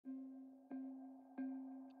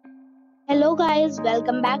Hello guys,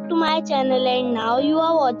 welcome back to my channel and now you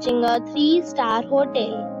are watching a 3-star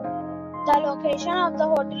hotel. The location of the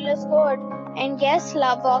hotel is good and guests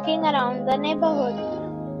love walking around the neighborhood.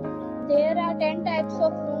 There are 10 types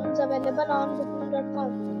of rooms available on booking.com.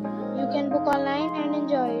 You can book online and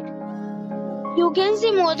enjoy it. You can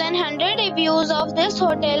see more than 100 reviews of this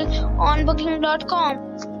hotel on booking.com.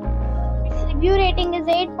 Its review rating is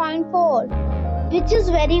 8.4, which is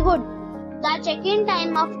very good. The check-in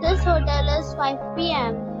time of this hotel is 5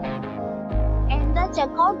 p.m. and the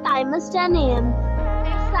check-out time is 10 a.m.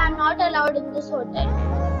 Pets are not allowed in this hotel.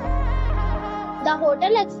 The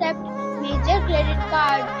hotel accepts major credit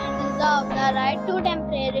cards and reserves the right to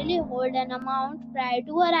temporarily hold an amount prior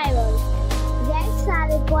to arrival. Guests are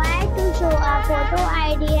required to show a photo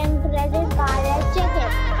ID and credit card at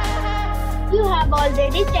check-in. If you have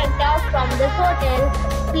already checked out from this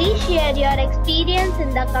hotel, please share your experience in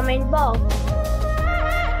the comment box.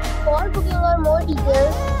 For booking or more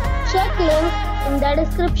details, check link in the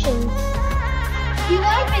description. If you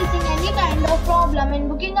are facing any kind of problem in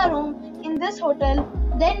booking a room in this hotel,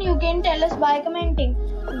 then you can tell us by commenting.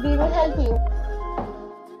 We will help you.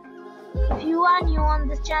 If you are new on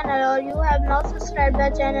this channel or you have not subscribed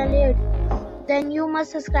our channel yet, then you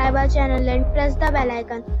must subscribe our channel and press the bell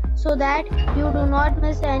icon so that you do not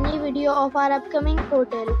miss any video of our upcoming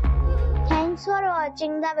hotel. Thanks for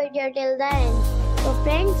watching the video till the end. So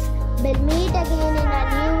friends, we'll meet again in a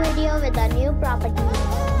new video with a new property.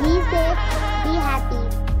 Be safe, be happy.